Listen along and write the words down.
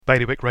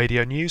Bailiwick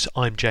Radio News,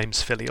 I'm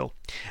James Filial.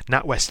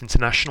 NatWest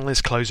International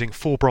is closing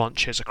 4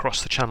 branches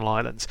across the Channel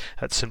Islands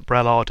at St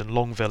Brelard and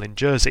Longville in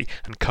Jersey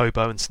and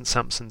Cobo and St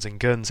Sampson's in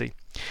Guernsey.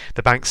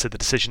 The bank said the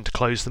decision to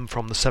close them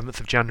from the 7th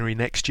of January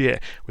next year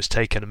was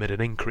taken amid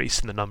an increase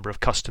in the number of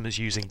customers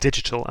using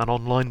digital and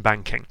online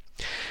banking.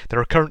 There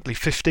are currently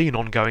 15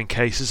 ongoing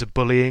cases of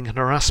bullying and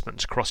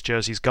harassment across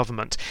Jersey's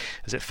government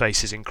as it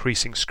faces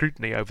increasing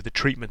scrutiny over the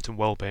treatment and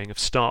well-being of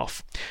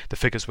staff. The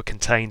figures were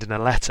contained in a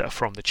letter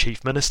from the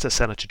Chief Minister,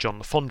 Senator John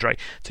Lafondre,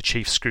 to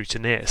Chief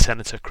Scrutineer,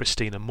 Senator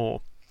Christina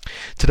Moore.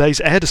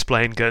 Today's air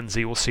display in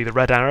Guernsey will see the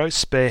Red Arrows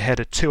spearhead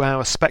a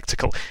 2-hour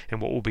spectacle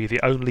in what will be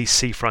the only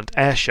seafront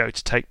air show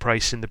to take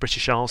place in the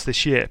British Isles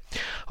this year.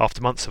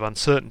 After months of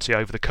uncertainty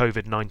over the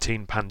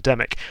COVID-19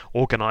 pandemic,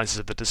 organisers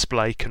of the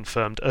display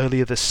confirmed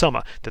earlier this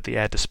summer that the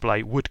air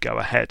display would go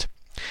ahead.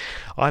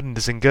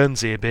 Islanders in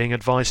Guernsey are being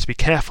advised to be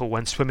careful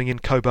when swimming in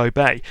Cobo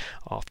Bay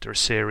after a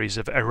series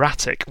of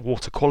erratic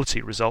water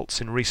quality results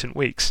in recent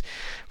weeks.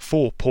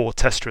 4 poor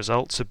test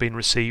results have been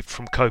received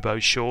from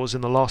Cobo's shores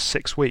in the last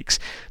 6 weeks,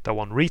 though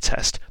on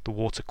retest the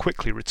water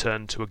quickly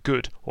returned to a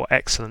good or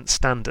excellent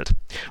standard.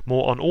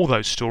 More on all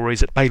those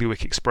stories at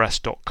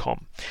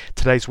bailiwickexpress.com.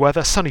 Today's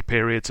weather, sunny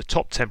periods, a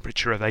top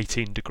temperature of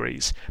 18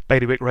 degrees.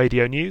 Bailiwick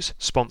Radio News,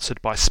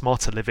 sponsored by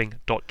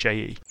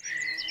smarterliving.je.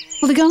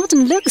 Well, the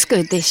garden looks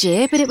good this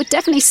year, but it would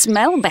definitely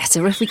smell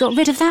better if we got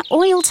rid of that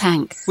oil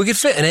tank. We could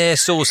fit an air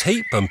source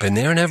heat pump in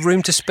there and have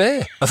room to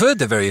spare. I've heard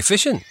they're very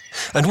efficient.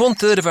 And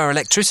 1/3 of our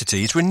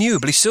electricity is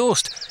renewably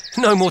sourced.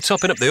 No more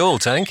topping up the oil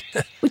tank.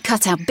 We'd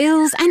cut our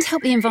bills and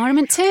help the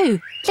environment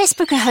too. Let's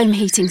book a home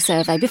heating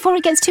survey before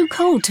it gets too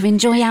cold to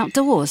enjoy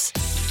outdoors.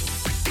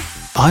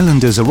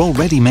 Islanders are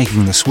already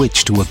making the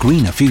switch to a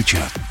greener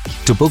future.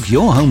 To book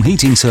your home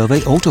heating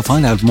survey or to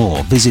find out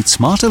more, visit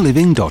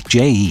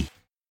smarterliving.je.